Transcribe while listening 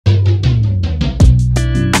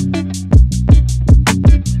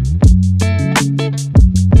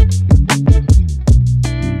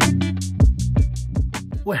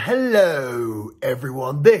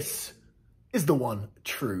this is the one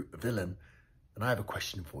true villain. And I have a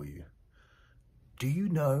question for you. Do you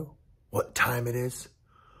know what time it is?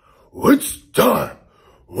 It's time!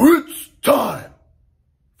 It's time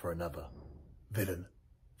for another villain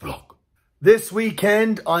vlog. This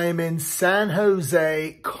weekend, I am in San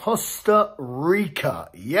Jose, Costa Rica.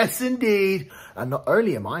 Yes, indeed. And not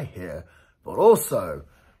only am I here, but also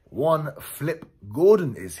one Flip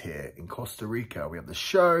Gordon is here in Costa Rica. We have the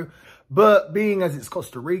show, but being as it's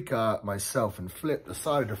Costa Rica, myself and Flip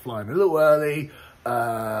decided to fly in a little early.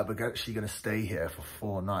 We're actually going to stay here for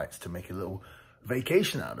 4 nights to make a little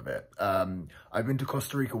vacation out of it. I've been to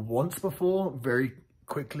Costa Rica once before, very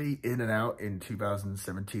quickly in and out in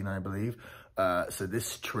 2017, I believe. So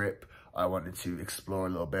this trip, I wanted to explore a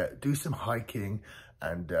little bit, do some hiking,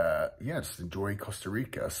 and yeah, just enjoy Costa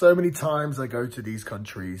Rica. So many times I go to these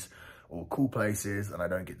countries or cool places and I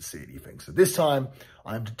don't get to see anything. So this time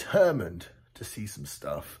I'm determined to see some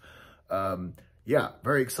stuff. Yeah,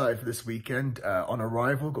 very excited for this weekend. On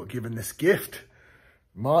arrival, got given this gift.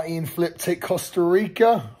 Marty and Flip take Costa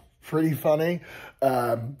Rica. Pretty funny.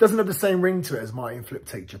 Doesn't have the same ring to it as Marty and Flip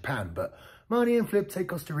take Japan, but Marty and Flip take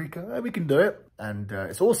Costa Rica. We can do it. And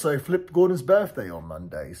it's also Flip Gordon's birthday on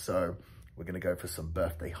Monday. So we're going to go for some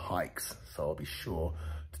birthday hikes. So I'll be sure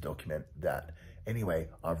to document that. Anyway,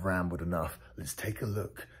 I've rambled enough. Let's take a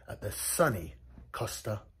look at the sunny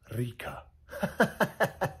Costa Rica.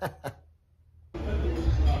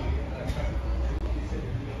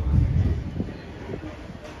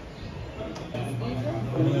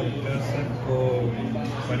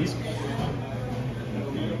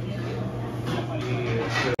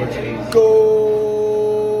 Go!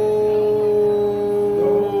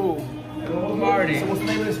 Go, Marty. So what's the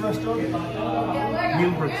name of this restaurant?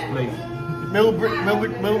 Milbrick's place.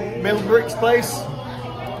 Milbrick's place?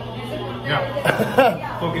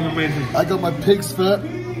 Yeah. Fucking amazing. I got my pig's foot,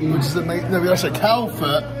 which is amazing. No, actually cow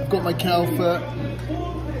foot. I've got my cow foot.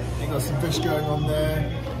 You got some fish going on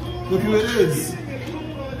there. Look who it is.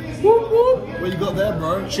 Whoop, whoop. What you got there,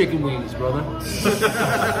 bro? Chicken wings, brother.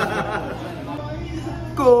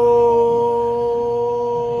 Go!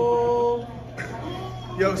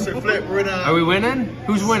 Yo, so Flip, we're in a... Are we winning?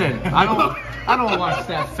 Who's winning? I don't watch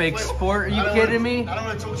that fake sport. Are you kidding me? I don't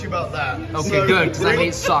want to talk to you about that. Okay, so good, because I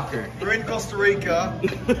hate soccer. We're in Costa Rica.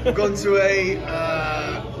 We've gone to a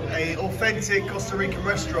authentic Costa Rican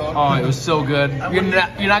restaurant. Oh, it was so good. You're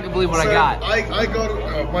not gonna believe what I got. I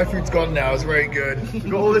got my food's gone now. It's very good. We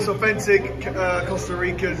got all this authentic Costa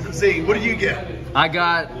Rican cuisine. What did you get? I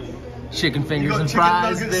got chicken fingers and chicken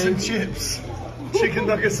fries, nuggets dude. and chips. Chicken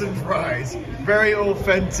nuggets and fries. Very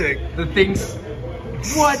authentic. The things.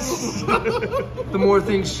 What? The more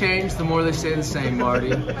things change, the more they stay the same, Marty.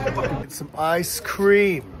 Get some ice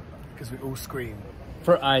cream because we all scream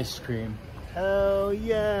For ice cream. hell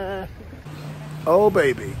yeah. Oh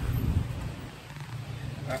baby.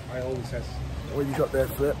 I always has What you got there,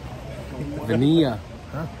 Flip? vanilla.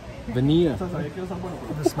 Huh? Vanilla. Have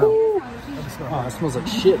the smell. Have the smell. Oh, it smells like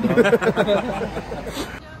shit, though.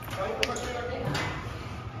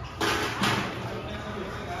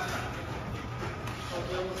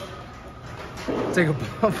 Take a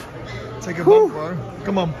bump. Take a bump, bro.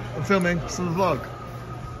 Come on, I'm filming. It's on the vlog.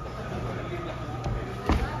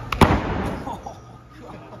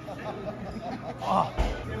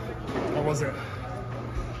 How was it?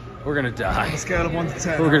 We're gonna die. On a scale of 1 to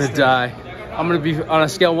 10. We're gonna die. I'm gonna be on a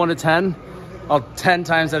scale of 1 to 10. I'll 10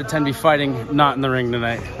 times out of 10 be fighting not in the ring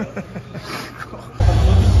tonight.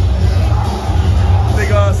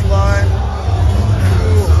 Big ass line.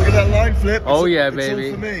 Ooh, look at that line, Flip. Oh it's, yeah, it's baby.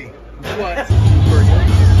 all for me. What?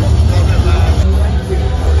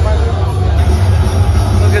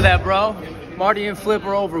 Look at that, bro. Marty and Flip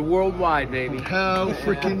are over worldwide, baby. Hell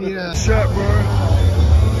freaking yeah. Shirt, bro.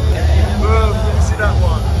 Boom. Let me see that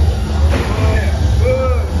one.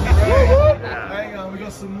 Boom. Boom. Right. Hang on, we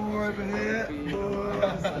got some more over here. Boom.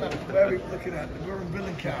 Where are we looking at? We're in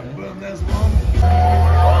Billingham. Boom, there's one.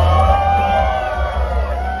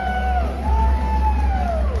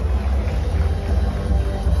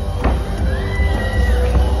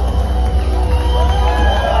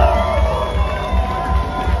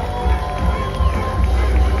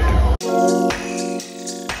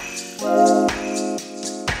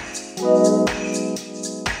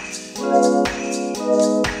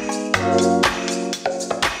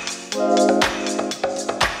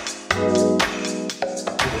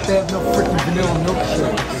 They have no freaking vanilla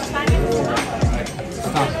milkshake.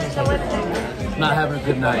 Not having a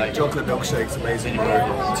good night. Chocolate milkshake's amazing,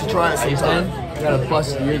 bro. To try it sometime. You gotta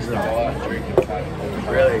bust the eardrum.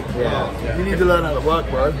 Really? Yeah. You need to learn how to work,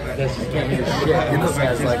 bro. This you can't hear shit. It just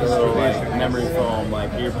has like a little like memory foam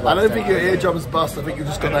like earplug. I don't think your eardrum's bust. I think you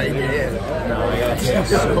just got that in your ear. No, I got it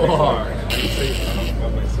so hard.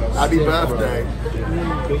 Happy birthday.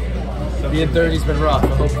 Being 30's been rough. I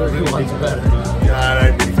hope 31's better. Yeah, I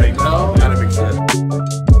don't really think so. I don't think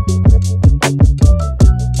so.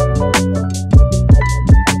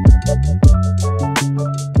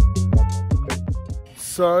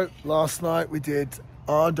 So last night we did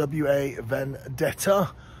RWA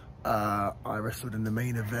Vendetta. I wrestled in the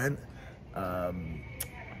main event.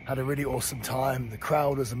 Had a really awesome time. The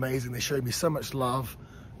crowd was amazing. They showed me so much love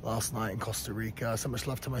last night in Costa Rica. So much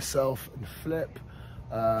love to myself and Flip.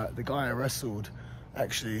 The guy I wrestled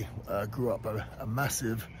actually grew up a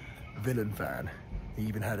massive Villain fan. He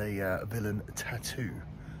even had a Villain tattoo.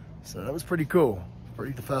 So that was pretty cool.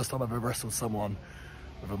 Probably the first time I've ever wrestled someone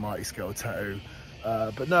with a Marty scale tattoo.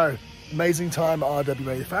 But no, amazing time at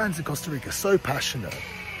RWA. The fans in Costa Rica are so passionate.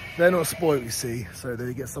 They're not spoiled, you see. So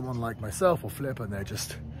they get someone like myself or Flip and they're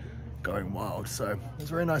just going wild. So it's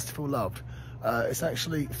very nice to feel loved. It's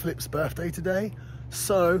actually Flip's birthday today.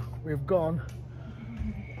 So we've gone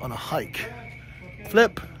on a hike.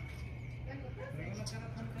 Flip.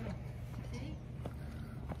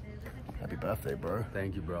 Happy birthday, bro.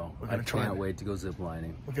 Thank you, bro. We're I gonna try can't it. wait to go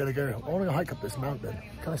ziplining. We're gonna go. I want to hike up this mountain.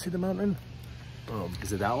 Can I see the mountain? Boom.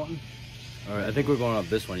 Is it that one? All right, I think we're going up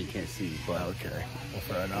this one. You can't see, but Okay. Well,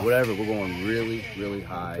 fair enough. whatever. We're going really, really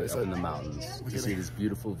high Okay, so up in the mountains to see this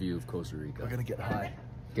beautiful view of Costa Rica. We're gonna get high.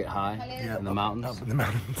 Get high in the mountains. Up in the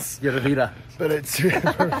mountains. Get a vida. But it's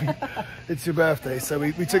it's your birthday, so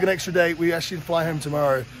we took an extra day. We actually fly home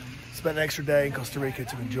tomorrow. Spent an extra day in Costa Rica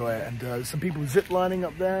to enjoy it, and some people zip lining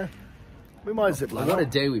up there. We might zip line. What a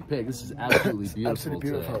day we picked. This is absolutely beautiful. Absolutely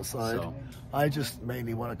beautiful today, outside. so. I just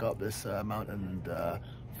mainly want to go up this mountain and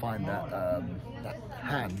find that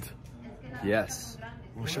hand. Yes.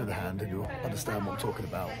 We'll show the hand, and you'll understand what I'm talking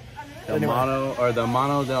about. The Anyway.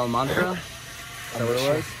 mano del mantra. Is that what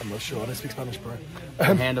it was? I'm not sure. I don't speak Spanish, bro. The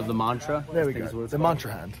hand of the mantra. There I we think is go. what it's The called.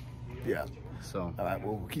 mantra hand. Yeah. So. All right.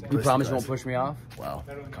 Well, we'll keep. You posted, promise you guys. won't push me off? Wow.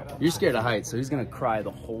 I can't. You're scared of heights, so he's gonna cry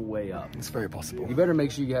the whole way up. It's very possible. You better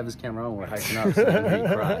make sure you have this camera on when we're hiking up so that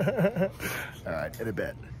he cry. All right. In a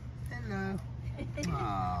bit. Hello.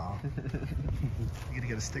 Aww. You're gonna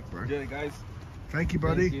get a stick, bro. Yeah, guys. Thank you,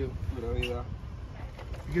 buddy. Thank you. Pura vida.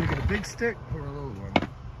 You're gonna get a big stick or a little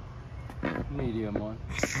one? Medium one.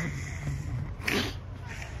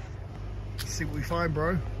 See what we find,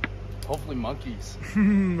 bro. Hopefully monkeys.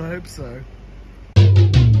 I hope so.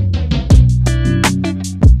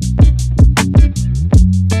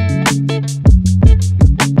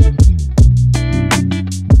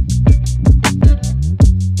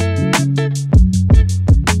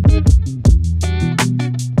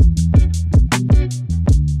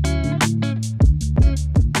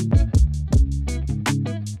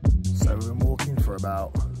 So we've been walking for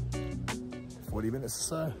about 40 minutes or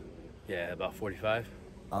so. Yeah, about 45.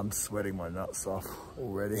 I'm sweating my nuts off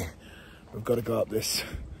already. We've got to go up this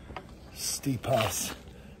steep pass.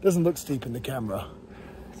 Doesn't look steep in the camera,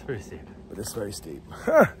 It's pretty steep. but it's very steep.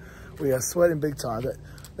 We are sweating big time.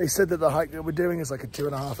 They said that the hike that we're doing is like a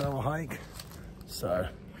 2.5 hour hike. So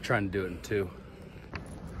We're trying to do it in 2.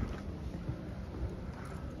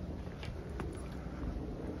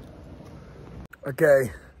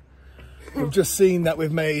 okay, we've just seen that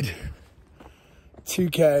we've made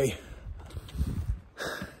 2K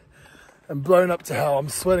and blown up to hell. I'm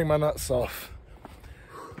sweating my nuts off.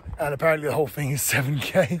 And apparently the whole thing is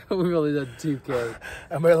 7K. We've only done 2K.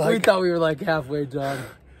 And we're We like, thought we were like halfway done.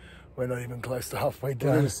 we're not even close to halfway We're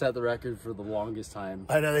done. gonna set the record for the longest time.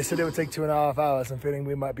 I know, they said it would take 2.5 hours. I'm feeling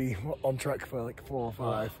we might be on track for like 4 or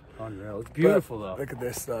 5. Unreal. It's beautiful But though. look at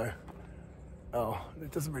this though. Oh,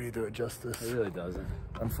 it doesn't really do it justice. It really doesn't.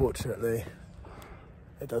 Unfortunately,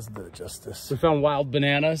 it doesn't do it justice. We found wild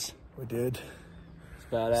bananas. We did. It's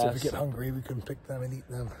badass. So if we get hungry, we can pick them and eat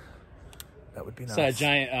them. That would be nice. It's a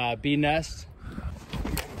giant bee nest.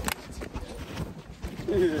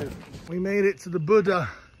 We made it to the Buddha.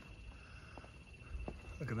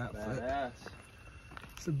 Look at that flip. Badass.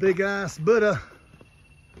 It's a big ass Buddha.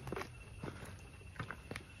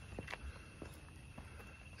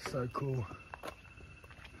 So cool.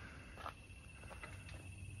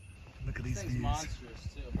 Look at these Thing's views. monstrous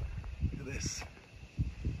too. Look at this.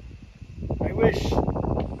 I wish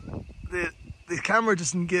the camera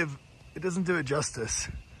doesn't do it justice,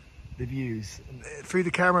 the views. Through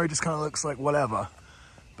the camera it just kind of looks like whatever,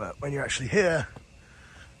 but when you're actually here,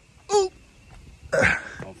 oh,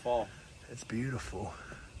 Don't fall. it's beautiful.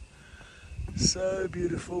 So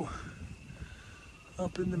beautiful.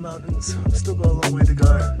 Up in the mountains. Still got a long way to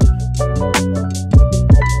go.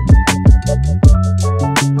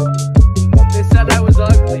 They said I was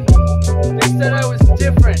ugly. They said I was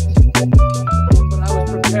different. But I was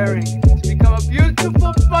preparing to become a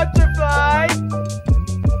beautiful butterfly.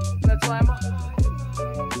 That's why I'm a...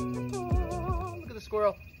 Look at the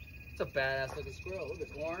squirrel. It's a badass looking squirrel. Look,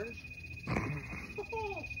 it's orange.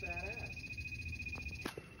 Badass.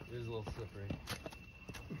 It is a little slippery.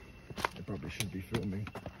 I probably should be filming.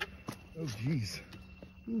 Oh, jeez.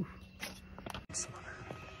 Ooh.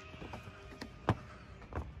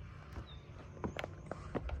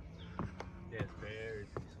 Yeah, it's very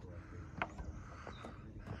peaceful.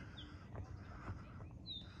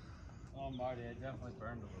 Oh, Marty, I definitely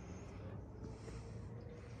burned a little bit.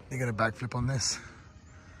 You're gonna backflip on this?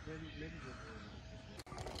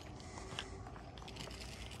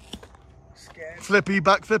 Flippy,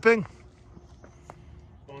 backflipping?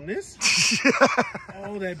 On this? Yeah.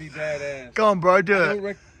 Oh, that'd be badass. Go on, bro, do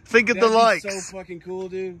it. Think of the likes. So fucking cool,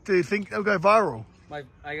 dude. Dude, think it'll go viral. I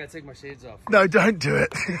gotta take my shades off. No, don't do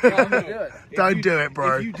it. No, I'm gonna do it. Don't do it,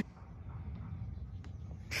 bro.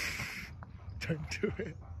 Don't do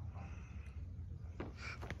it.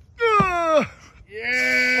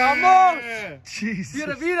 Yeah! Vamos! Jesus.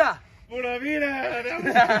 Pura vida! Pura vida!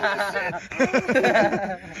 That was cool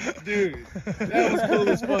as shit. Dude, that was cool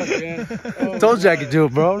as fuck, man. Oh, Told you I could do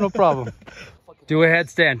it, bro. No problem. Do a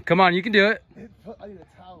headstand. Come on, you can do it. I need a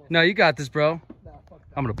towel. No, you got this, bro.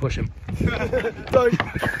 I'm gonna push him. Don't.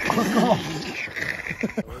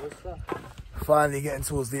 Finally getting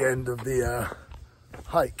towards the end of the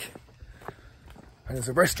hike. And there's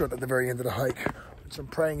a restaurant at the very end of the hike, which I'm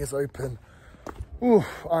praying is open. Ooh,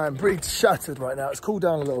 I'm pretty shattered right now. It's cooled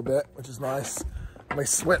down a little bit, which is nice. My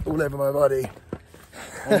sweat all over my body.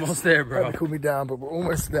 Almost there, bro. Trying to cool me down, but we're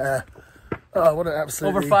almost there. Oh, what an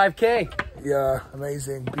absolutely... Over 5K. Yeah,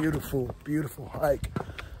 amazing, beautiful, beautiful hike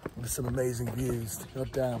with some amazing views.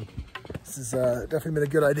 God damn. This has definitely been a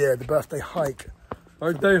good idea. The birthday hike.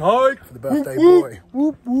 Birthday hike. For the birthday boy.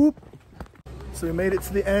 Whoop, whoop. So we made it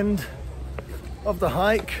to the end of the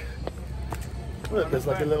hike. Look, there's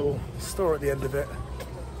like a little store at the end of it.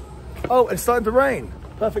 Oh, it's starting to rain.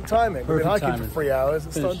 Perfect timing. We've been hiking for 3 hours.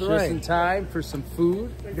 It's starting to Just rain. in time for some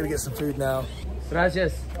food. We're gonna get some food now.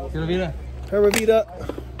 Gracias. Pura vida. Pura vida.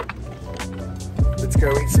 Let's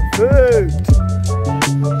go eat some food.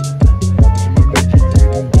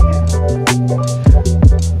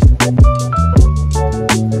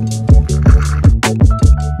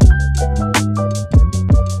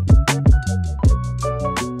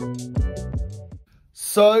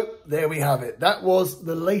 So there we have it. That was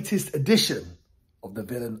the latest edition of the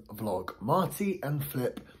villain vlog. Marty and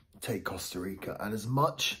Flip take Costa Rica. And as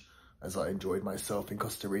much as I enjoyed myself in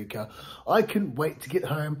Costa Rica, I couldn't wait to get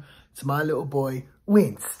home to my little boy,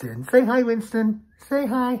 Winston. Say hi, Winston. Say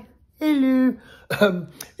hi. Hello.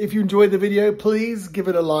 If you enjoyed the video, please give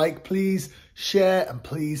it a like. Please share and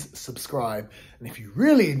please subscribe. And if you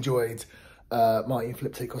really enjoyed Marty and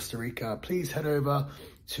Flip take Costa Rica, please head over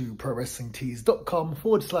to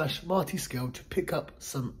prowrestlingtees.com/Marty Skill to pick up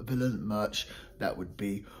some villain merch. That would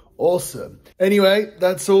be awesome. Anyway,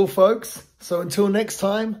 that's all, folks. So until next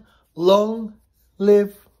time, long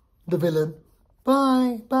live the villain.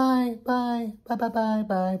 Bye, bye, bye, bye, bye, bye,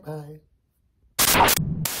 bye, bye.